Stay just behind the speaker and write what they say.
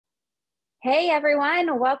Hey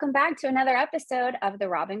everyone, welcome back to another episode of The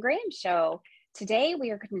Robin Graham Show. Today we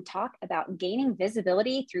are going to talk about gaining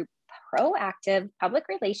visibility through proactive public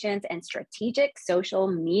relations and strategic social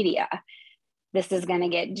media. This is going to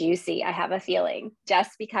get juicy, I have a feeling,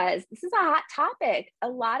 just because this is a hot topic. A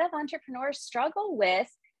lot of entrepreneurs struggle with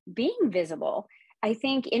being visible. I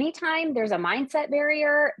think anytime there's a mindset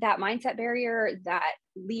barrier that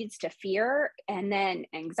leads to fear and then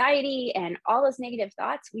anxiety and all those negative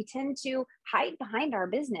thoughts, we tend to hide behind our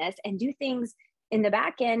business and do things in the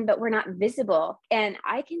back end, but we're not visible. And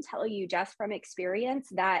I can tell you just from experience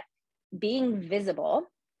that being visible,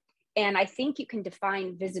 and I think you can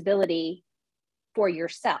define visibility for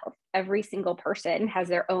yourself. Every single person has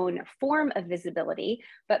their own form of visibility.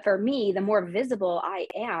 But for me, the more visible I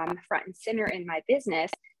am front and center in my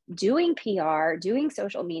business, doing PR, doing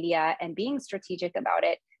social media, and being strategic about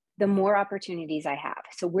it, the more opportunities I have.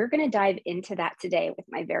 So we're going to dive into that today with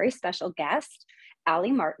my very special guest,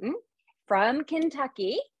 Allie Martin from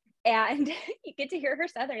Kentucky. And you get to hear her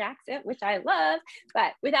Southern accent, which I love.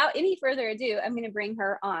 But without any further ado, I'm going to bring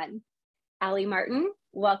her on. Allie Martin,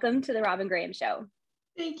 welcome to the Robin Graham Show.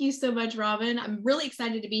 Thank you so much, Robin. I'm really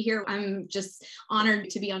excited to be here. I'm just honored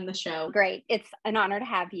to be on the show. Great. It's an honor to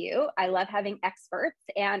have you. I love having experts.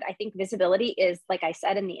 And I think visibility is, like I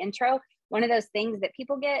said in the intro, one of those things that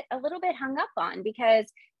people get a little bit hung up on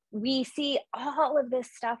because we see all of this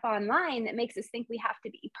stuff online that makes us think we have to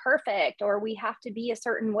be perfect or we have to be a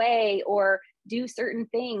certain way or do certain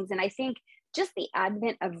things. And I think just the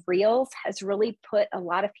advent of reels has really put a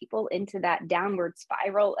lot of people into that downward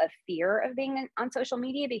spiral of fear of being on social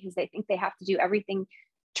media because they think they have to do everything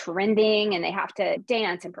trending and they have to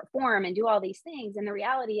dance and perform and do all these things. And the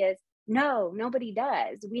reality is, no, nobody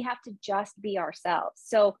does. We have to just be ourselves.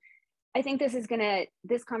 So I think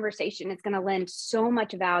this conversation is going to lend so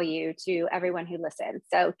much value to everyone who listens.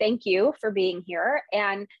 So thank you for being here.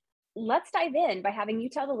 And let's dive in by having you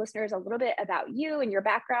tell the listeners a little bit about you and your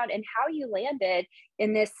background and how you landed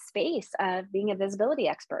in this space of being a visibility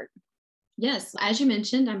expert. Yes, as you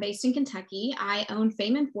mentioned, I'm based in Kentucky. I own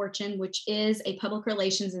Fame and Fortune, which is a public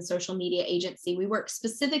relations and social media agency. We work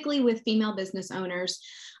specifically with female business owners.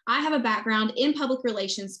 I have a background in public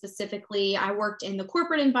relations specifically. I worked in the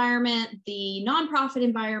corporate environment, the nonprofit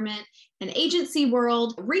environment, an agency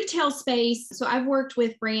world, retail space. So I've worked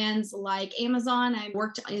with brands like Amazon. I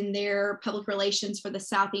worked in their public relations for the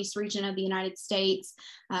Southeast region of the United States.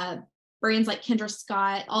 Brands like Kendra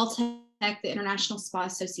Scott, Alltech, the International Spa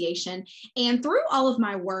Association. And through all of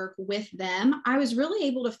my work with them, I was really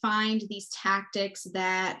able to find these tactics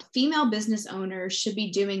that female business owners should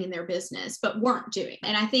be doing in their business, but weren't doing.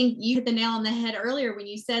 And I think you hit the nail on the head earlier when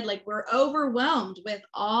you said, like, we're overwhelmed with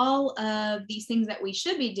all of these things that we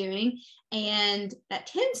should be doing. And that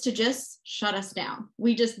tends to just shut us down.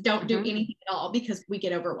 We just don't do anything at all because we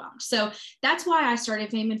get overwhelmed. So that's why I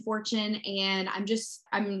started Fame and Fortune. And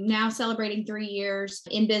I'm now celebrating 3 years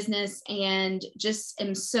in business and just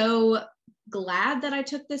am so glad that I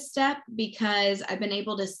took this step because I've been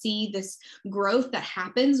able to see this growth that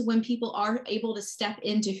happens when people are able to step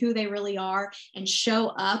into who they really are and show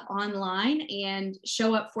up online and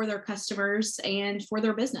show up for their customers and for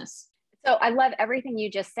their business. So I love everything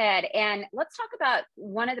you just said. And let's talk about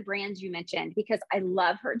one of the brands you mentioned, because I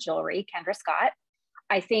love her jewelry, Kendra Scott.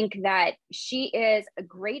 I think that she is a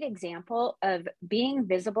great example of being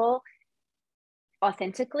visible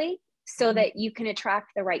authentically so that you can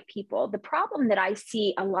attract the right people. The problem that I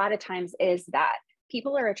see a lot of times is that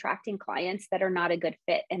people are attracting clients that are not a good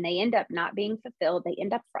fit and they end up not being fulfilled. They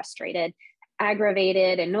end up frustrated,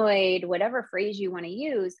 aggravated, annoyed, whatever phrase you want to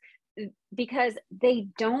use, because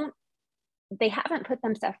they haven't put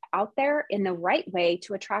themselves out there in the right way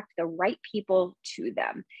to attract the right people to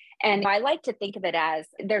them. And I like to think of it as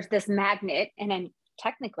there's this magnet, and then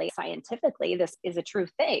technically, scientifically, this is a true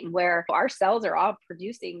thing where our cells are all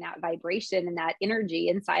producing that vibration and that energy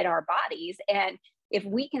inside our bodies. And if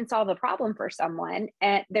we can solve a problem for someone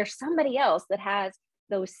and there's somebody else that has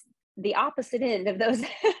the opposite end of those,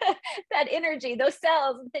 that energy, those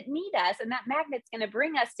cells that need us, and that magnet's going to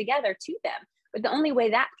bring us together to them. But the only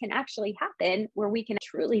way that can actually happen, where we can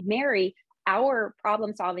truly marry our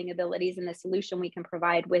problem solving abilities and the solution we can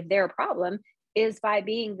provide with their problem, is by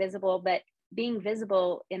being visible, but being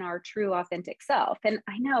visible in our true authentic self. And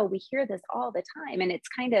I know we hear this all the time and it's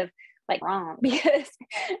kind of like wrong because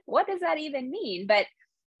what does that even mean? But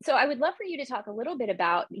so I would love for you to talk a little bit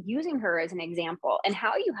about using her as an example and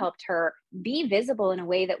how you helped her be visible in a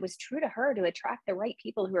way that was true to her to attract the right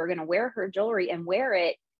people who are going to wear her jewelry and wear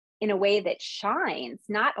it in a way that shines,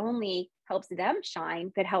 not only helps them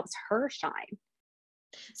shine, but helps her shine.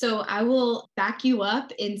 So I will back you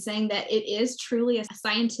up in saying that it is truly a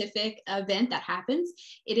scientific event that happens.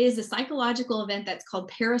 It is a psychological event that's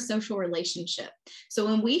called parasocial relationship. So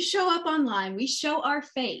when we show up online, we show our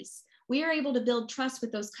face, we are able to build trust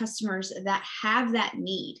with those customers that have that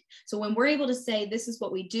need. So when we're able to say, this is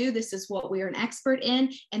what we do, this is what we are an expert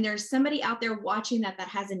in, and there's somebody out there watching that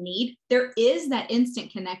has a need, there is that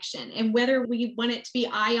instant connection. And whether we want it to be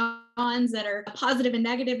ions that are positive and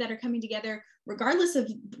negative that are coming together, regardless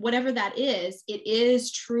of whatever that is, it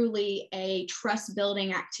is truly a trust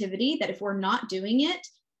building activity that if we're not doing it,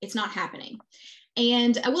 it's not happening.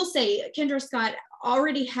 And I will say, Kendra Scott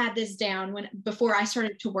already had this down before I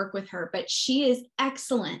started to work with her, but she is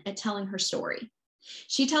excellent at telling her story.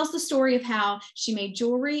 She tells the story of how she made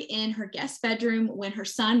jewelry in her guest bedroom when her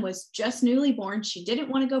son was just newly born. She didn't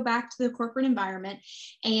want to go back to the corporate environment.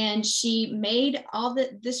 And she made all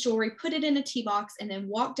this jewelry, put it in a tea box, and then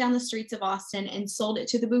walked down the streets of Austin and sold it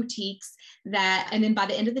to the boutiques and then by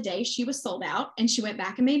the end of the day, she was sold out and she went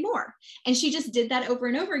back and made more. And she just did that over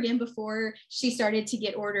and over again before she started to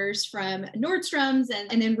get orders from Nordstrom's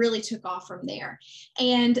and then really took off from there.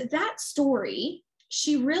 And that story,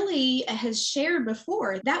 she really has shared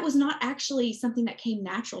before, that was not actually something that came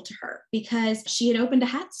natural to her because she had opened a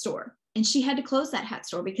hat store and she had to close that hat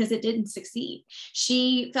store because it didn't succeed.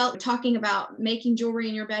 She felt talking about making jewelry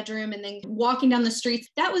in your bedroom and then walking down the streets.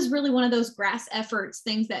 That was really one of those grass efforts,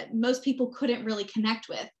 things that most people couldn't really connect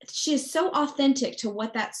with. She is so authentic to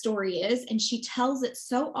what that story is. And she tells it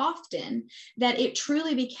so often that it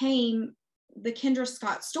truly became the Kendra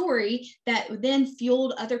Scott story that then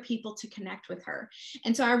fueled other people to connect with her.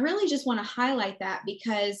 And so I really just want to highlight that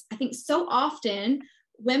because I think so often,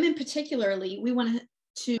 women particularly, we want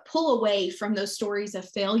to pull away from those stories of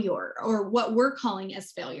failure or what we're calling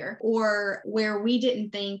as failure or where we didn't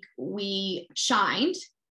think we shined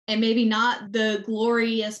and maybe not the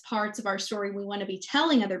glorious parts of our story we want to be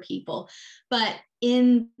telling other people. But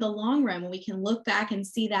in the long run, when we can look back and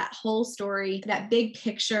see that whole story, that big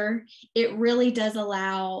picture, it really does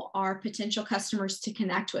allow our potential customers to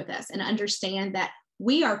connect with us and understand that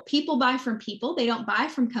people buy from people. They don't buy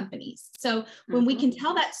from companies. So when we can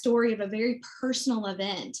tell that story of a very personal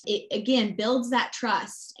event, it again builds that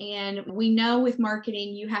trust. And we know with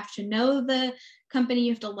marketing, you have to know the company,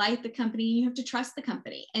 you have to like the company, you have to trust the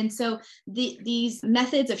company. And so these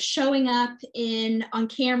methods of showing up on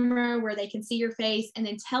camera where they can see your face and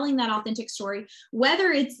then telling that authentic story,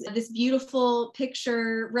 whether it's this beautiful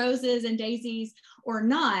picture, roses and daisies or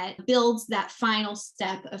not, builds that final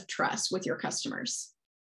step of trust with your customers.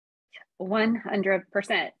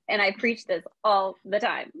 100%. And I preach this all the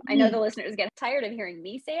time. I know the listeners get tired of hearing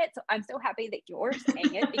me say it. So I'm so happy that you're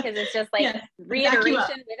saying it because it's just like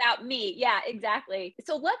reiteration without me. Yeah, exactly.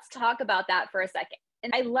 So let's talk about that for a second.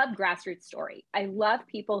 And I love grassroots story. I love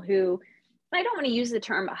people who, I don't want to use the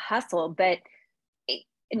term hustle, but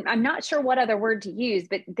I'm not sure what other word to use,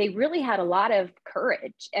 but they really had a lot of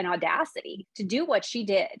courage and audacity to do what she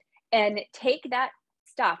did and take that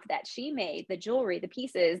stuff that she made, the jewelry, the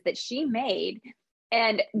pieces that she made,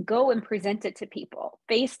 and go and present it to people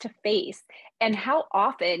face to face. And how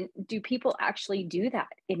often do people actually do that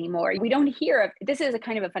anymore? We don't hear of, this is a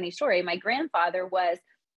kind of a funny story. My grandfather was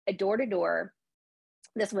a door-to-door,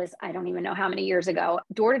 this was, I don't even know how many years ago,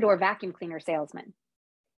 door-to-door vacuum cleaner salesman.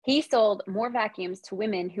 He sold more vacuums to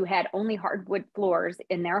women who had only hardwood floors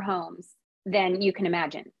in their homes than you can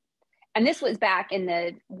imagine. And this was back in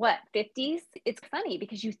the 50s? It's funny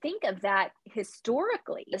because you think of that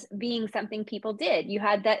historically as being something people did. You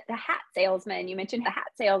had the hat salesman, you mentioned the hat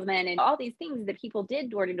salesman and all these things that people did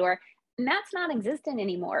door to door. And that's not existent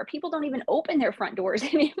anymore. People don't even open their front doors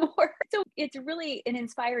anymore. So it's really an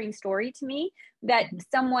inspiring story to me that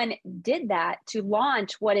someone did that to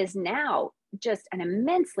launch what is now just an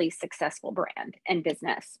immensely successful brand and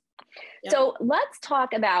business. Yep. So let's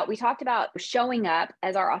talk about, we talked about showing up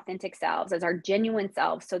as our authentic selves, as our genuine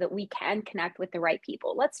selves, so that we can connect with the right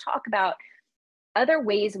people. Let's talk about other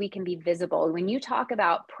ways we can be visible. When you talk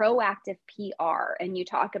about proactive PR and you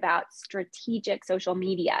talk about strategic social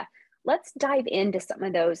media, let's dive into some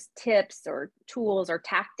of those tips or tools or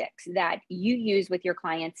tactics that you use with your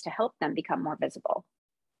clients to help them become more visible.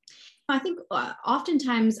 I think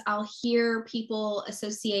oftentimes I'll hear people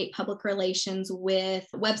associate public relations with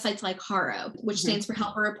websites like HARO, which stands for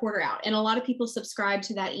Help a Reporter Out. And a lot of people subscribe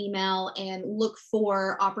to that email and look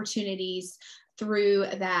for opportunities through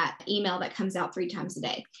that email that comes out 3 times a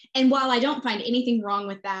day. And while I don't find anything wrong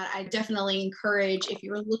with that, I definitely encourage, if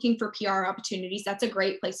you're looking for PR opportunities, that's a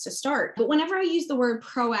great place to start. But whenever I use the word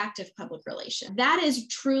proactive public relations, that is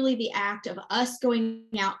truly the act of us going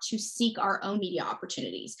out to seek our own media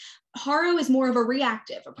opportunities. Haro is more of a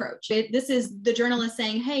reactive approach. This is the journalist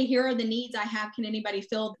saying, hey, here are the needs I have. Can anybody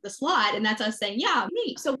fill the slot? And that's us saying, yeah,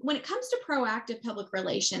 me. So when it comes to proactive public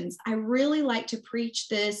relations, I really like to preach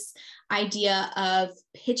this idea of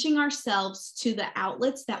pitching ourselves to the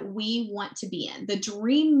outlets that we want to be in, the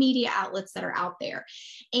dream media outlets that are out there.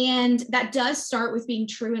 And that does start with being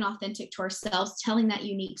true and authentic to ourselves, telling that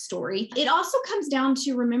unique story. It also comes down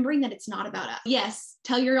to remembering that it's not about us. Yes,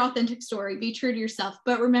 tell your authentic story, be true to yourself,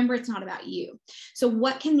 but remember it's not about you. So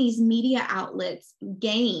what can these media outlets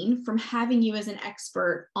gain from having you as an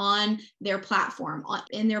expert on their platform,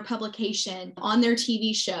 in their publication, on their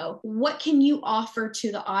TV show? What can you offer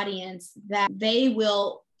to the audience that they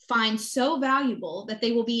will find so valuable that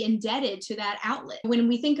they will be indebted to that outlet? When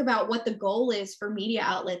we think about what the goal is for media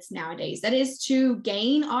outlets nowadays, that is to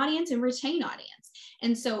gain audience and retain audience.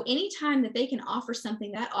 And so anytime that they can offer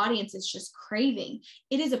something that audience is just craving,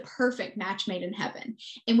 it is a perfect match made in heaven.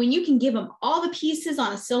 And when you can give them all the pieces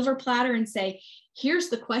on a silver platter and say, here's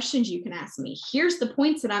the questions you can ask me, here's the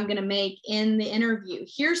points that I'm going to make in the interview,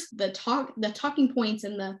 here's the talking points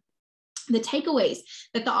and the takeaways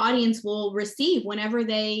that the audience will receive whenever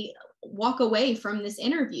they walk away from this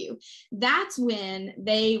interview, that's when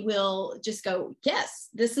they will just go, yes,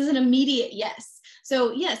 this is an immediate yes.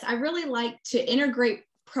 So yes, I really like to integrate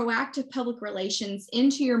proactive public relations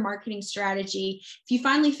into your marketing strategy. If you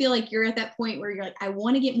finally feel like you're at that point where you're like, I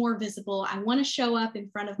want to get more visible, I want to show up in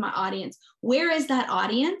front of my audience, where is that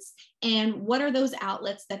audience? And what are those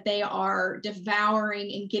outlets that they are devouring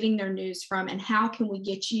and getting their news from? And how can we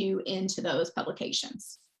get you into those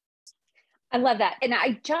publications? I love that. And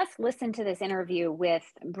I just listened to this interview with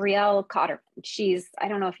Brielle Cotter. I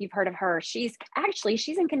don't know if you've heard of her. She's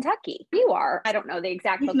in Kentucky. You are. I don't know the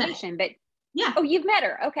exact location, but yeah. Oh, you've met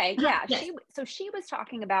her. Okay. Yeah. Yes. She was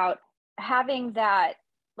talking about having that,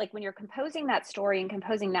 like when you're composing that story and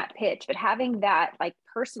composing that pitch, but having that like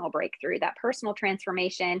personal breakthrough, that personal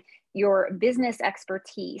transformation, your business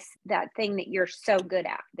expertise, that thing that you're so good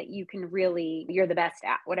at, that you're the best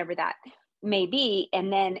at, whatever that may be,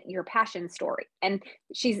 and then your passion story. And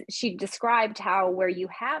she described how where you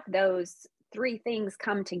have those three things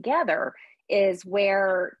come together is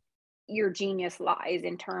where your genius lies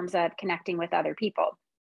in terms of connecting with other people.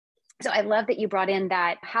 So I love that you brought in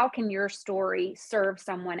that, how can your story serve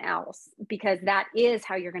someone else? Because that is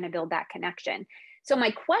how you're going to build that connection. So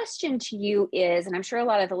my question to you is, and I'm sure a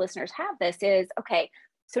lot of the listeners have this, is, okay,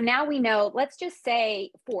 so now we know, let's just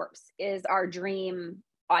say Forbes is our dream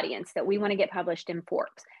audience that we want to get published in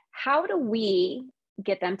Forbes. How do we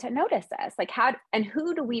get them to notice us? Like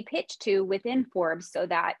who do we pitch to within Forbes so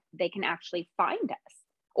that they can actually find us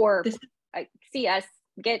or see us,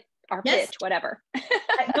 get our pitch, whatever?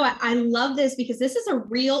 I love this because this is a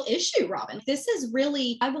real issue, Robin. This is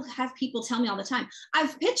really, I will have people tell me all the time,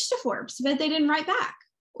 I've pitched to Forbes, but they didn't write back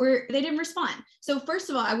or they didn't respond. So first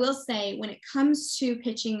of all, I will say when it comes to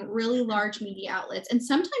pitching really large media outlets and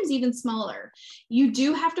sometimes even smaller, you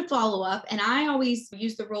do have to follow up. And I always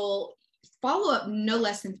use the rule, follow up no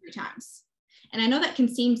less than 3 times. And I know that can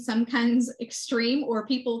seem sometimes extreme, or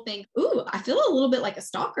people think, ooh, I feel a little bit like a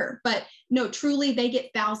stalker. But no, truly, they get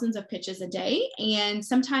thousands of pitches a day. And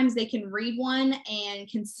sometimes they can read one and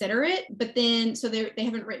consider it, but then, so they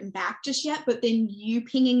haven't written back just yet, but then you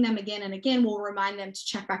pinging them again and again will remind them to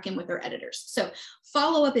check back in with their editors. So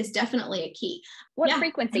follow-up is definitely a key. What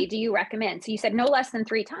frequency do you recommend? So you said no less than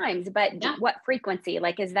 3 times, but what frequency?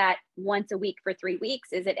 Like, is that once a week for 3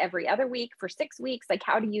 weeks? Is it every other week for 6 weeks? Like,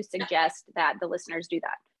 how do you suggest that the listeners do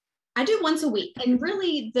that? I do once a week. And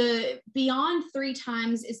really the beyond 3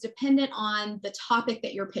 times is dependent on the topic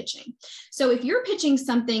that you're pitching. So if you're pitching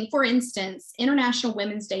something, for instance, International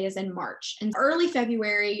Women's Day is in March, and early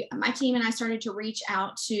February, my team and I started to reach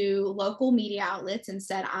out to local media outlets and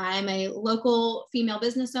said, I'm a local female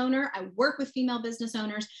business owner. I work with female business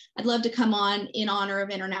owners. I'd love to come on in honor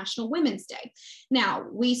of International Women's Day. Now,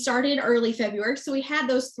 we started early February, so we had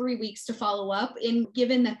those 3 weeks to follow up, and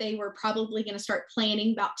given that they were probably going to start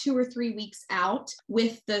planning about 2 or 3 weeks out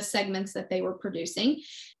with the segments that they were producing.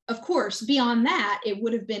 Of course, beyond that, it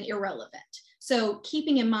would have been irrelevant. So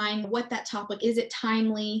keeping in mind what that topic is, it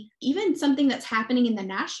timely, even something that's happening in the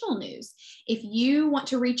national news. If you want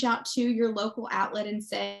to reach out to your local outlet and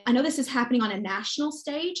say, I know this is happening on a national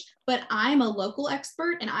stage, but I'm a local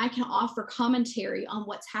expert and I can offer commentary on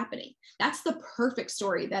what's happening. That's the perfect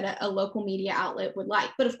story that a local media outlet would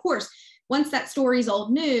like. But of course, once that story is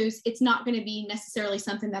old news, it's not going to be necessarily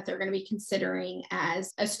something that they're going to be considering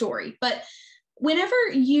as a story. But whenever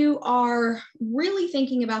you are really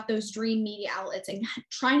thinking about those dream media outlets and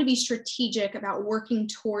trying to be strategic about working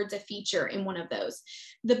towards a feature in one of those,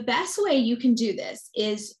 the best way you can do this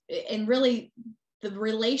is, and really the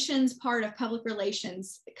relations part of public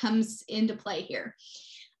relations comes into play here.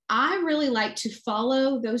 I really like to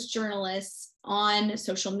follow those journalists on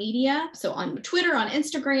social media, so on Twitter, on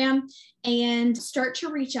Instagram, and start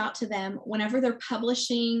to reach out to them whenever they're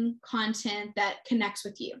publishing content that connects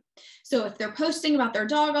with you. So if they're posting about their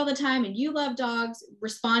dog all the time and you love dogs,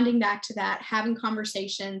 responding back to that, having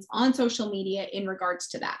conversations on social media in regards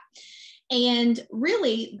to that. And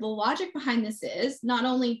really, the logic behind this is not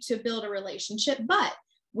only to build a relationship, but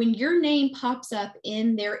when your name pops up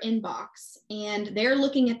in their inbox and they're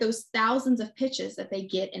looking at those thousands of pitches that they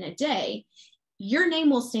get in a day, your name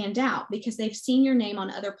will stand out because they've seen your name on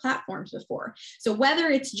other platforms before. So whether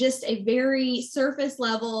it's just a very surface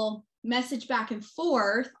level message back and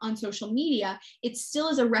forth on social media, it still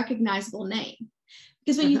is a recognizable name.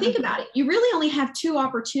 Because when you think about it, you really only have two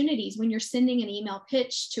opportunities when you're sending an email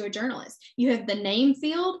pitch to a journalist. You have the name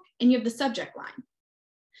field and you have the subject line.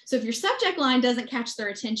 So if your subject line doesn't catch their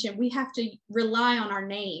attention, we have to rely on our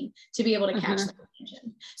name to be able to catch their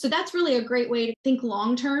attention. So that's really a great way to think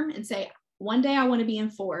long-term and say, one day I want to be in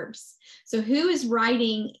Forbes. So who is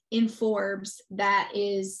writing in Forbes that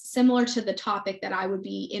is similar to the topic that I would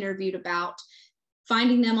be interviewed about,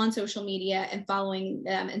 finding them on social media and following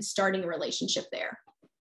them and starting a relationship there.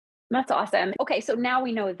 That's awesome. Okay, so now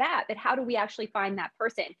we know that, but how do we actually find that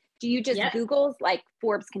person? Do you just Google like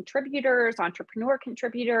Forbes contributors, entrepreneur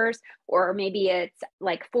contributors, or maybe it's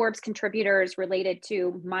like Forbes contributors related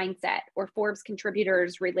to mindset or Forbes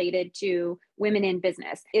contributors related to women in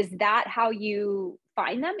business? Is that how you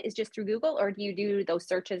find them, is just through Google, or do you do those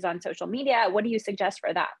searches on social media? What do you suggest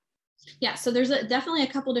for that? Yeah, so there's definitely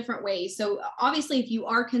a couple different ways. So obviously, if you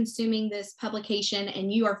are consuming this publication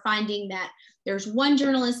and you are finding that there's one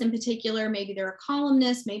journalist in particular, maybe they're a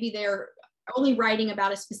columnist, maybe they're only writing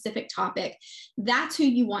about a specific topic, that's who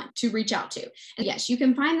you want to reach out to. And yes, you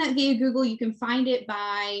can find that via Google. You can find it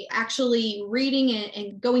by actually reading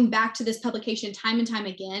and going back to this publication time and time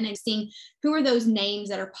again and seeing who are those names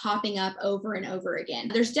that are popping up over and over again.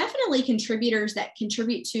 There's definitely contributors that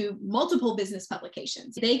contribute to multiple business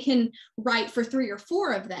publications. They can write for 3 or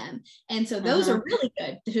 4 of them. And so those are really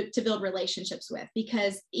good to build relationships with,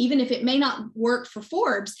 because even if it may not work for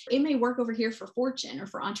Forbes, it may work over here for Fortune or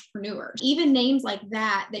for Entrepreneur. Even names like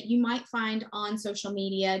that you might find on social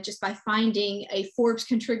media just by finding a Forbes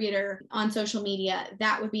contributor on social media,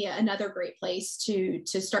 that would be another great place to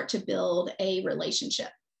start to build a relationship.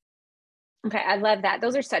 Okay, I love that.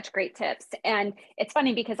 Those are such great tips. And it's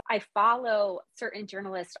funny because I follow certain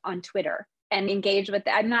journalists on Twitter and engage with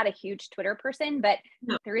them. I'm not a huge Twitter person, but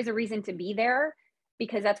there is a reason to be there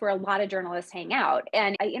because that's where a lot of journalists hang out.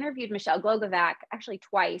 And I interviewed Michelle Glogovac actually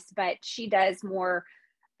twice, but she does more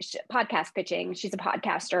podcast pitching. She's a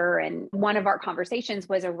podcaster. And one of our conversations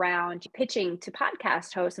was around pitching to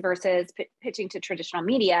podcast hosts versus pitching to traditional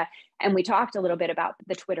media. And we talked a little bit about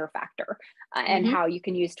the Twitter factor and how you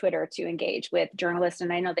can use Twitter to engage with journalists.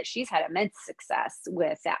 And I know that she's had immense success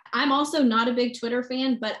with that. I'm also not a big Twitter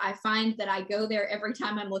fan, but I find that I go there every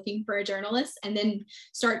time I'm looking for a journalist and then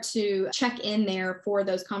start to check in there for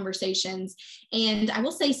those conversations. And I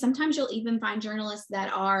will say sometimes you'll even find journalists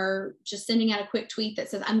that are just sending out a quick tweet that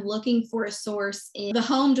says, I'm looking for a source in the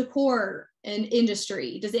home decor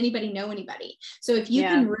industry. Does anybody know anybody? So if you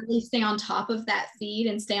can really stay on top of that feed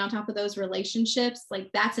and stay on top of those relationships, like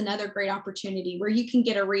that's another great opportunity where you can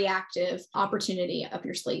get a reactive opportunity up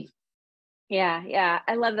your sleeve. Yeah.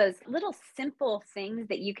 I love those little simple things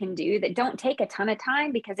that you can do that don't take a ton of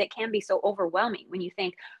time, because it can be so overwhelming when you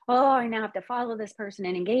think, oh, I now have to follow this person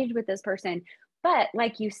and engage with this person. But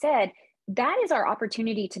like you said, that is our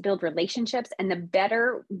opportunity to build relationships. And the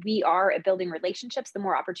better we are at building relationships, the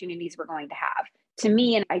more opportunities we're going to have. To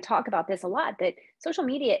me, and I talk about this a lot, that social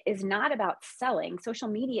media is not about selling. Social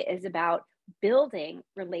media is about building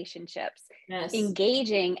relationships,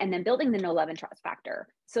 engaging, and then building the know, love, and trust factor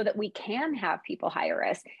so that we can have people hire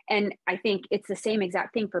us. And I think it's the same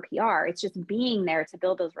exact thing for PR. It's just being there to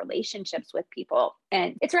build those relationships with people.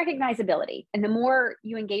 And it's recognizability. And the more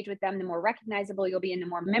you engage with them, the more recognizable you'll be and the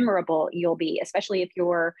more memorable you'll be, especially if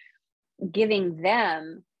you're giving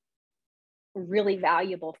them really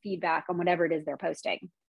valuable feedback on whatever it is they're posting.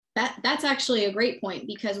 That's actually a great point,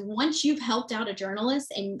 because once you've helped out a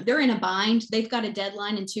journalist and they're in a bind, they've got a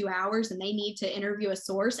deadline in 2 hours and they need to interview a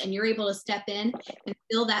source, and you're able to step in and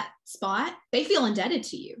fill that spot, they feel indebted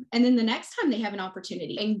to you. And then the next time they have an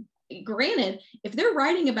opportunity and granted, if they're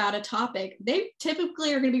writing about a topic, they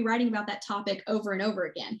typically are going to be writing about that topic over and over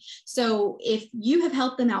again. So if you have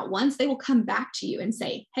helped them out once, they will come back to you and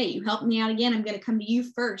say, hey, you helped me out again. I'm going to come to you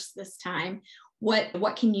first this time.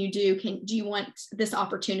 What can you do? Do you want this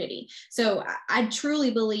opportunity? So I truly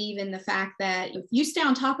believe in the fact that if you stay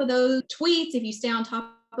on top of those tweets, if you stay on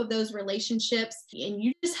top of those relationships and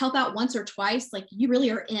you just help out once or twice, like you really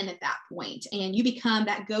are in at that point and you become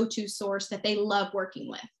that go-to source that they love working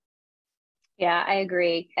with. Yeah, I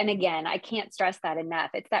agree. And again, I can't stress that enough.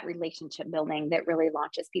 It's that relationship building that really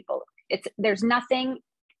launches people. There's nothing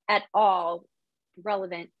at all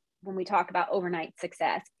relevant when we talk about overnight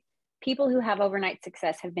success. People who have overnight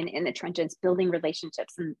success have been in the trenches building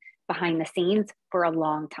relationships and behind the scenes for a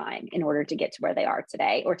long time in order to get to where they are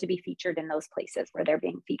today or to be featured in those places where they're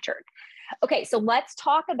being featured. Okay, so let's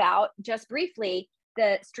talk about just briefly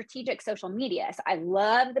the strategic social media. So I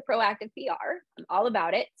love the proactive PR. I'm all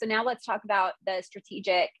about it. So now let's talk about the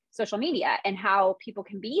strategic social media and how people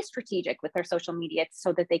can be strategic with their social media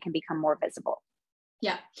so that they can become more visible.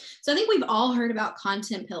 Yeah. So I think we've all heard about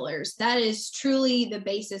content pillars. That is truly the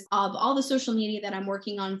basis of all the social media that I'm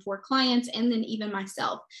working on for clients and then even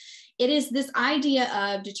myself. It is this idea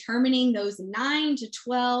of determining those 9 to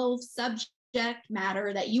 12 subject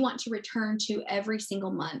matter that you want to return to every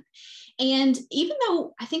single month. And even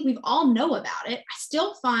though I think we've all know about it, I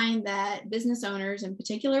still find that business owners and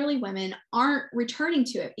particularly women aren't returning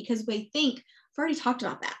to it because they think, I've already talked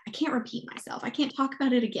about that. I can't repeat myself. I can't talk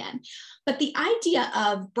about it again. But the idea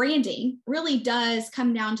of branding really does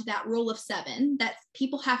come down to that rule of 7, that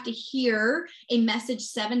people have to hear a message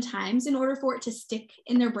 7 times in order for it to stick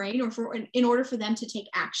in their brain or in order for them to take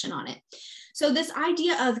action on it. So this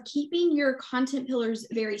idea of keeping your content pillars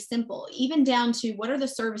very simple, even down to what are the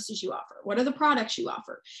services you offer? What are the products you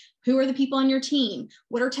offer? Who are the people on your team?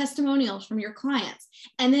 What are testimonials from your clients?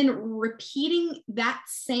 And then repeating that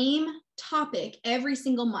same topic every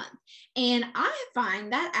single month. And I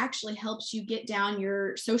find that actually helps you get down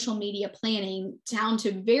your social media planning down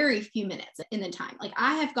to very few minutes in the time. Like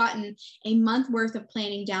I have gotten a month worth of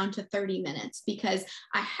planning down to 30 minutes because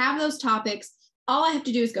I have those topics. All I have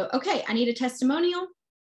to do is go, okay, I need a testimonial.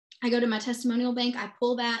 I go to my testimonial bank, I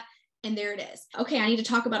pull that, and there it is. Okay, I need to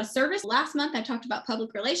talk about a service. Last month, I talked about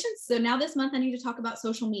public relations. So now this month, I need to talk about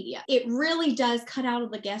social media. It really does cut out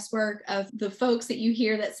of the guesswork of the folks that you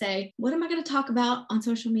hear that say, what am I going to talk about on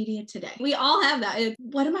social media today? We all have that.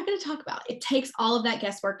 What am I going to talk about? It takes all of that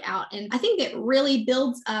guesswork out. And I think it really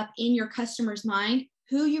builds up in your customer's mind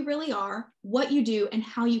who you really are, what you do, and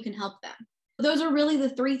how you can help them. Those are really the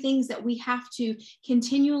 3 things that we have to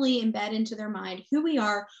continually embed into their mind: who we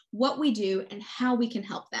are, what we do, and how we can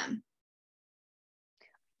help them.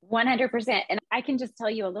 100%. And I can just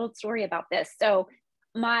tell you a little story about this. So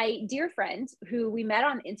my dear friend who we met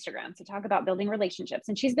on Instagram to talk about building relationships,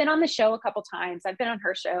 and she's been on the show a couple times. I've been on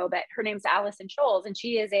her show, but her name's Allison Scholes, and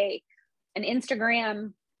she is an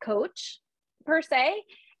Instagram coach per se.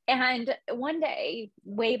 And one day,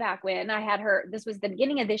 way back when I had her, this was the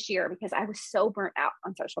beginning of this year, because I was so burnt out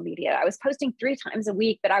on social media. I was posting 3 times a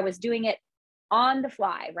week, but I was doing it on the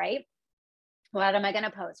fly, right? What am I going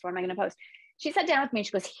to post? What am I going to post? She sat down with me.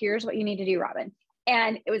 She goes, here's what you need to do, Robin.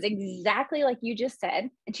 And it was exactly like you just said.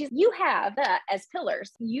 And you have that as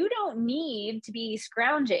pillars. You don't need to be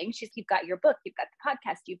scrounging. You've got your book, you've got the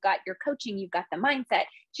podcast, you've got your coaching, you've got the mindset.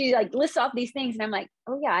 She like lists off these things. And I'm like,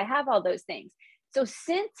 oh yeah, I have all those things. So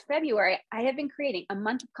since February, I have been creating a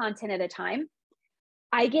month of content at a time.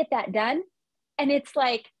 I get that done. And it's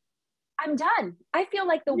like, I'm done. I feel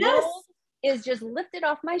like the world is just lifted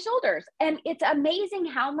off my shoulders. And it's amazing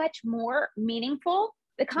how much more meaningful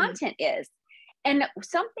the content is. And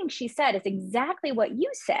something she said is exactly what you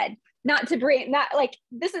said. Not like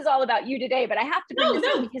this is all about you today, but I have to bring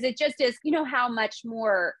this in because it just is, you know, how much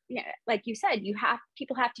more, like you said,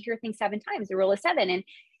 people have to hear things 7 times, the rule of 7. And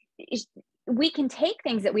we can take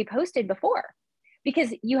things that we posted before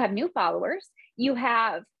because you have new followers, you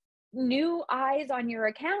have new eyes on your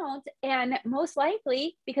account, and most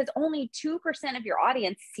likely because only 2% of your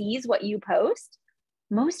audience sees what you post,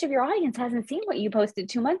 most of your audience hasn't seen what you posted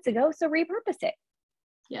 2 months ago. So repurpose it.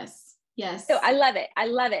 Yes. So I love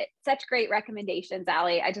it. Such great recommendations,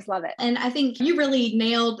 Allie. I just love it. And I think you really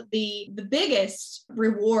nailed the biggest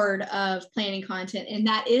reward of planning content. And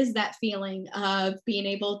that is that feeling of being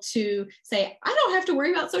able to say, I don't have to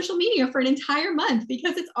worry about social media for an entire month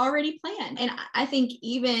because it's already planned. And I think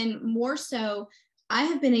even more so, I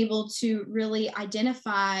have been able to really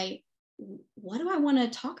identify, what do I want to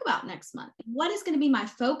talk about next month? What is going to be my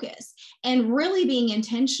focus? And really being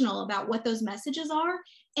intentional about what those messages are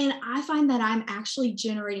And I find that I'm actually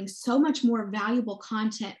generating so much more valuable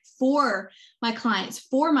content for my clients,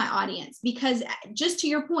 for my audience, because just to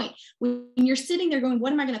your point, when you're sitting there going,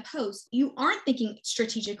 what am I going to post? You aren't thinking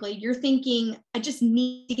strategically. You're thinking, I just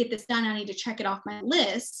need to get this done. I need to check it off my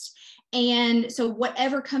list. And so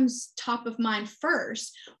whatever comes top of mind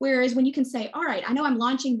first, whereas when you can say, all right, I know I'm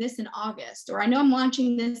launching this in August, or I know I'm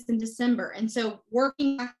launching this in December. And so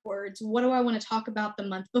working backwards, what do I want to talk about the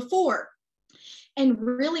month before? And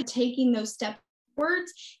really taking those steps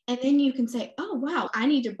backwards. And then you can say, oh, wow, I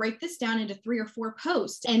need to break this down into 3 or 4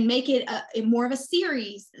 posts and make it more of a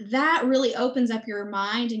series. That really opens up your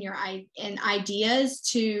mind and your ideas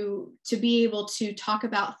to be able to talk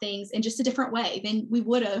about things in just a different way than we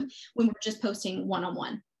would have when we're just posting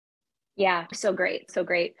one-on-one. Yeah, so great. So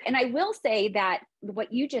great. And I will say that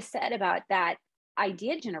what you just said about that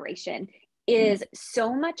idea generation is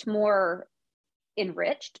so much more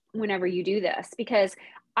enriched whenever you do this, because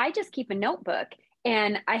I just keep a notebook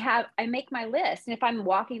and I make my list. And if I'm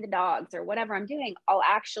walking the dogs or whatever I'm doing, I'll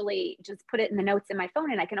actually just put it in the notes in my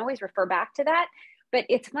phone and I can always refer back to that. But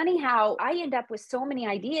it's funny how I end up with so many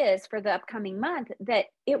ideas for the upcoming month that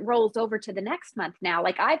it rolls over to the next month now.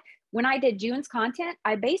 Like when I did June's content,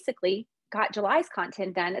 I basically got July's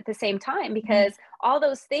content done at the same time, because all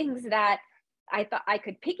those things that I thought I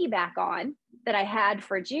could piggyback on that I had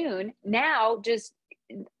for June, now just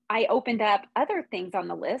I opened up other things on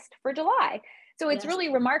the list for July. So it's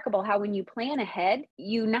really remarkable how when you plan ahead,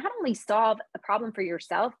 you not only solve a problem for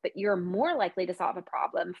yourself, but you're more likely to solve a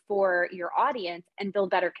problem for your audience and build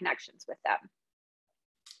better connections with them.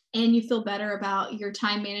 And you feel better about your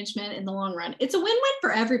time management in the long run. It's a win-win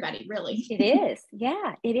for everybody, really. It is.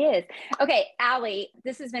 Yeah, it is. Okay, Allie,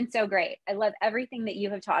 this has been so great. I love everything that you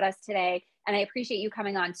have taught us today, and I appreciate you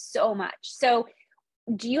coming on so much. So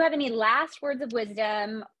do you have any last words of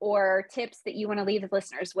wisdom or tips that you want to leave the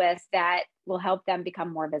listeners with that will help them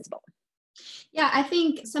become more visible? Yeah, I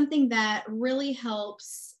think something that really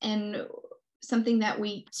helps and something that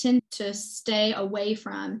we tend to stay away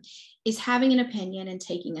from is having an opinion and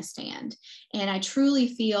taking a stand. And I truly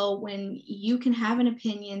feel when you can have an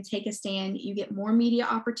opinion, take a stand, you get more media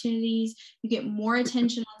opportunities, you get more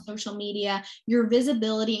attention on social media, your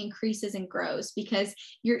visibility increases and grows, because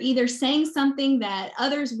you're either saying something that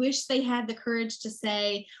others wish they had the courage to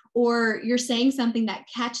say, or you're saying something that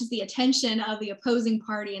catches the attention of the opposing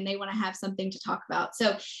party and they want to have something to talk about.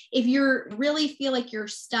 So if you really feel like you're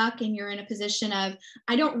stuck and you're in a position of,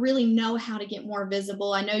 I don't really know how to get more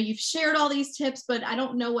visible, I know you've shared all these tips, but I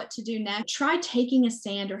don't know what to do next, try taking a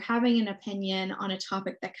stand or having an opinion on a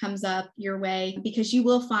topic that comes up your way, because you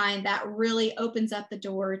will find that really opens up the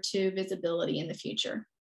door to visibility in the future.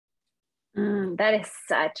 That is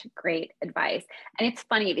such great advice. And it's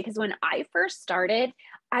funny because when I first started,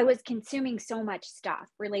 I was consuming so much stuff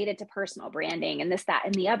related to personal branding and this, that,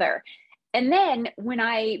 and the other. And then when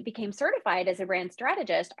I became certified as a brand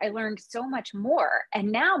strategist, I learned so much more.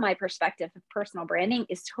 And now my perspective of personal branding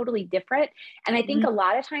is totally different. And I think a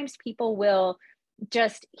lot of times people will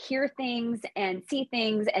just hear things and see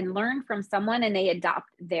things and learn from someone and they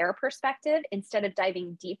adopt their perspective instead of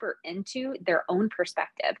diving deeper into their own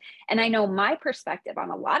perspective. And I know my perspective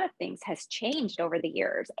on a lot of things has changed over the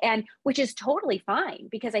years, and which is totally fine,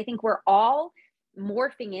 because I think we're all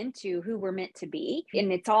morphing into who we're meant to be,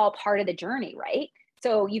 and it's all part of the journey, right?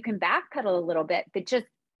 So you can backpedal a little bit, but just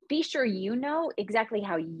be sure you know exactly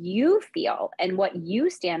how you feel and what you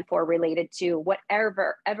stand for related to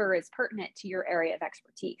whatever ever is pertinent to your area of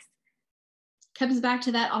expertise. Comes back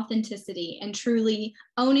to that authenticity and truly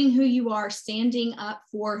owning who you are, standing up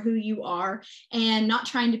for who you are, and not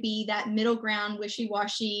trying to be that middle ground,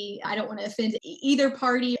 wishy-washy, I don't want to offend either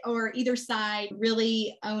party or either side,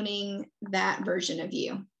 really owning that version of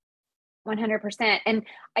you. 100%. And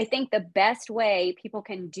I think the best way people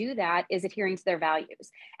can do that is adhering to their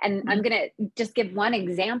values. And I'm going to just give one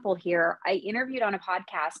example here. I interviewed on a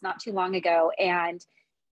podcast not too long ago, and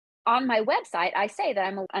on my website, I say that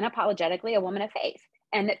I'm unapologetically a woman of faith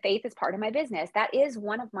and that faith is part of my business. That is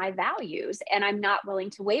one of my values, and I'm not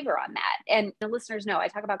willing to waver on that. And the listeners know I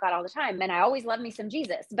talk about God all the time, and I always love me some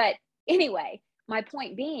Jesus. But anyway, my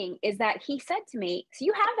point being is that he said to me, so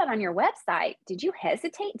you have that on your website. Did you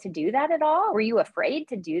hesitate to do that at all? Were you afraid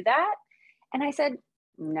to do that? And I said,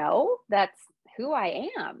 no, that's who I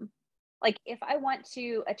am. Like, if I want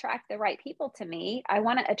to attract the right people to me, I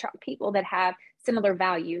want to attract people that have similar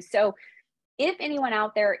values. So if anyone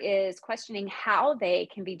out there is questioning how they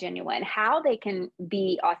can be genuine, how they can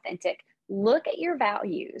be authentic, look at your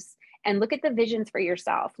values and look at the visions for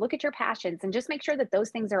yourself, look at your passions, and just make sure that those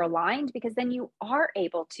things are aligned, because then you are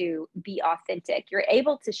able to be authentic. You're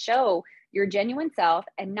able to show your genuine self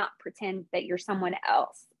and not pretend that you're someone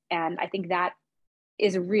else. And I think that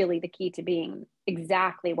is really the key to being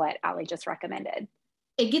exactly what Ali just recommended.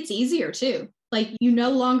 It gets easier too. Like you no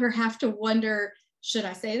longer have to wonder, should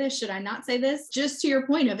I say this? Should I not say this? Just to your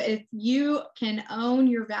point of if you can own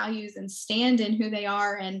your values and stand in who they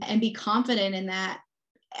are and be confident in that,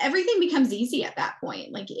 everything becomes easy at that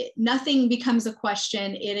point. Like nothing becomes a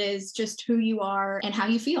question. It is just who you are and how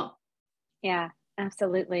you feel. Yeah,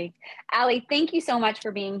 absolutely. Ali, thank you so much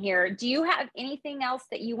for being here. Do you have anything else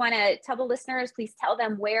that you want to tell the listeners? Please tell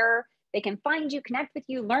them where they can find you, connect with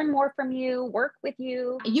you, learn more from you, work with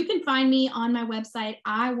you. You can find me on my website,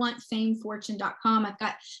 iwantfamefortune.com. I've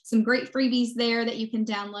got some great freebies there that you can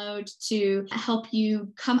download to help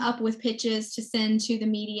you come up with pitches to send to the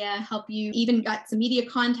media, help you even got some media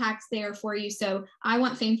contacts there for you. So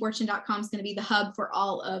iwantfamefortune.com is going to be the hub for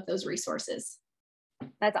all of those resources.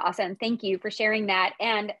 That's awesome. Thank you for sharing that.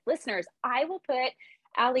 And listeners, I will put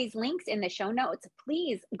Ali's links in the show notes.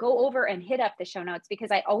 Please go over and hit up the show notes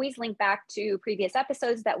because I always link back to previous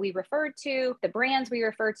episodes that we referred to, the brands we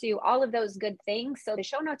refer to, all of those good things. So the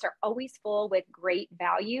show notes are always full with great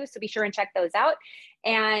value. So be sure and check those out.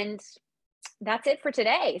 And that's it for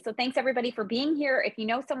today. So thanks everybody for being here. If you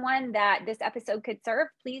know someone that this episode could serve,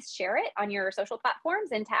 please share it on your social platforms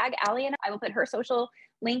and tag Ali, and I will put her social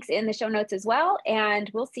links in the show notes as well.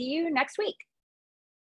 And we'll see you next week.